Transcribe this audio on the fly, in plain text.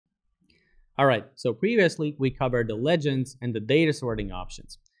Alright, so previously we covered the legends and the data sorting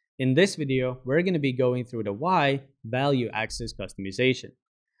options. In this video, we're going to be going through the Y value axis customization.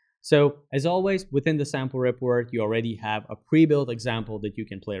 So as always, within the sample report, you already have a pre-built example that you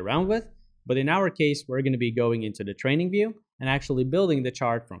can play around with. But in our case, we're going to be going into the training view and actually building the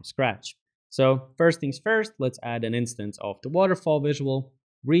chart from scratch. So first things first, let's add an instance of the waterfall visual,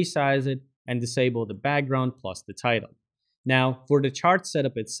 resize it, and disable the background plus the title. Now, for the chart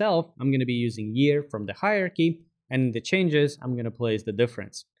setup itself, I'm going to be using year from the hierarchy, and in the changes, I'm going to place the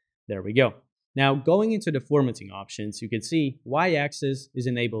difference. There we go. Now, going into the formatting options, you can see Y-axis is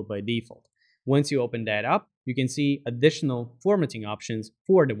enabled by default. Once you open that up, you can see additional formatting options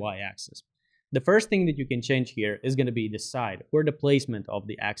for the Y-axis. The first thing that you can change here is going to be the side or the placement of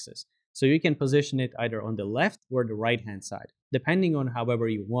the axis. So you can position it either on the left or the right-hand side, depending on however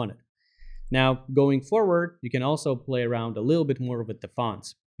you want it. Now, going forward, you can also play around a little bit more with the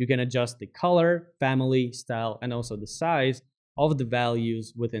fonts. You can adjust the color, family, style, and also the size of the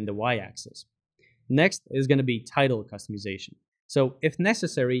values within the Y-axis. Next is going to be title customization. So if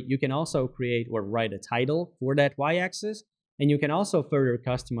necessary, you can also create or write a title for that Y-axis, and you can also further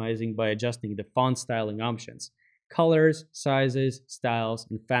customizing by adjusting the font styling options, colors, sizes, styles,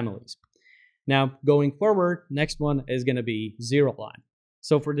 and families. Now, going forward, next one is going to be zero line.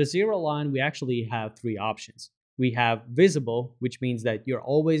 So for the zero line, we actually have three options. We have visible, which means that you're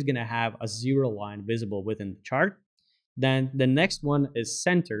always going to have a zero line visible within the chart. Then the next one is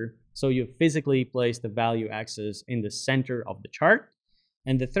center. So you physically place the value axis in the center of the chart.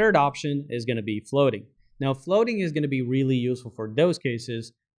 And the third option is going to be floating. Now, floating is going to be really useful for those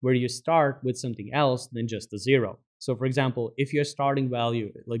cases where you start with something else than just a zero. So for example, if your starting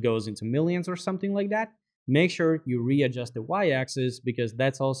value goes into millions or something like that, make sure you readjust the Y-axis because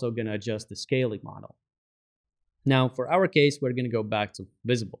that's also going to adjust the scaling model. Now, for our case, we're going to go back to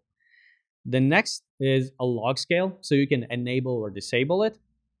visible. The next is a log scale, so you can enable or disable it.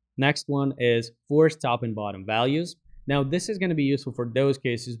 Next one is force top and bottom values. Now, this is going to be useful for those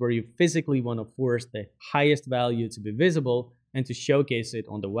cases where you physically want to force the highest value to be visible and to showcase it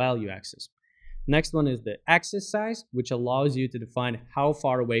on the value axis. Next one is the axis size, which allows you to define how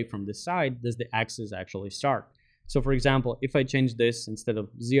far away from the side does the axis actually start. So for example, if I change this instead of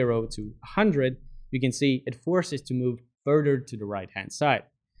 0 to 100, you can see it forces to move further to the right-hand side.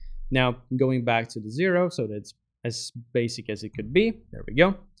 Now, going back to the 0, so that's as basic as it could be. There we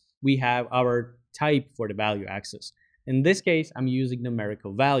go. We have our type for the value axis. In this case, I'm using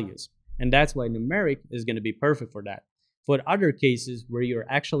numerical values, and that's why numeric is going to be perfect for that. For other cases where you're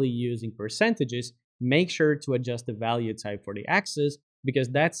actually using percentages, make sure to adjust the value type for the axis because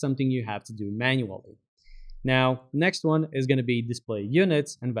that's something you have to do manually. Now, next one is going to be display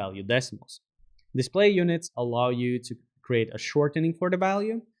units and value decimals. Display units allow you to create a shortening for the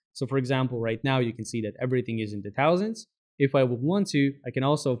value. So for example, right now you can see that everything is in the thousands. If I would want to, I can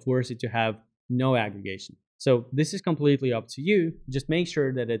also force it to have no aggregation. So this is completely up to you. Just make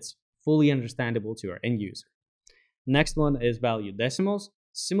sure that it's fully understandable to your end user. Next one is value decimals.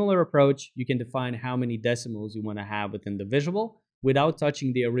 Similar approach, you can define how many decimals you want to have within the visual without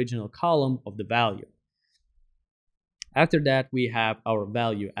touching the original column of the value. After that, we have our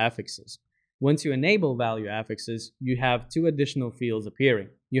value affixes. Once you enable value affixes, you have two additional fields appearing.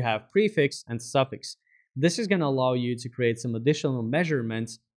 You have prefix and suffix. This is going to allow you to create some additional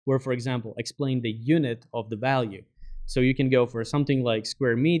measurements where, for example, explain the unit of the value. So you can go for something like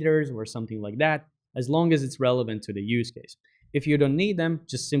square meters or something like that, as long as it's relevant to the use case. If you don't need them,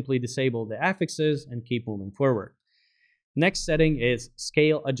 just simply disable the affixes and keep moving forward. Next setting is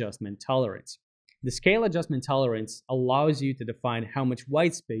scale adjustment tolerance. The scale adjustment tolerance allows you to define how much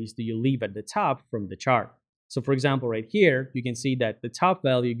white space do you leave at the top from the chart. So for example, right here, you can see that the top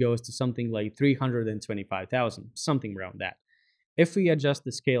value goes to something like 325,000, something around that. If we adjust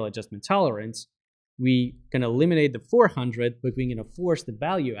the scale adjustment tolerance, we can eliminate the 400, but we're going to force the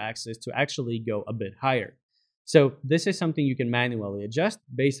value axis to actually go a bit higher. So this is something you can manually adjust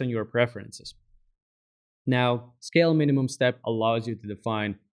based on your preferences. Now, scale minimum step allows you to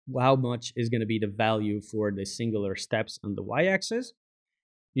define how much is going to be the value for the singular steps on the y-axis.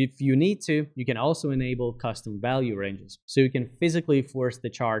 If you need to, you can also enable custom value ranges. So you can physically force the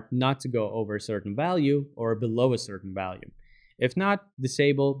chart not to go over a certain value or below a certain value. If not,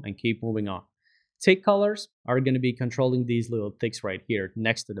 disable and keep moving on. Tick colors are going to be controlling these little ticks right here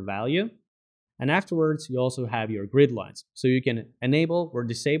next to the value. And afterwards, you also have your grid lines. So you can enable or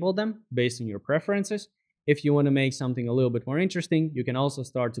disable them based on your preferences. If you want to make something a little bit more interesting, you can also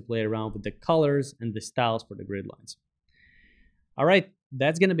start to play around with the colors and the styles for the grid lines. All right,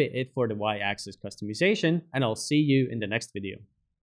 that's going to be it for the Y-axis customization, and I'll see you in the next video.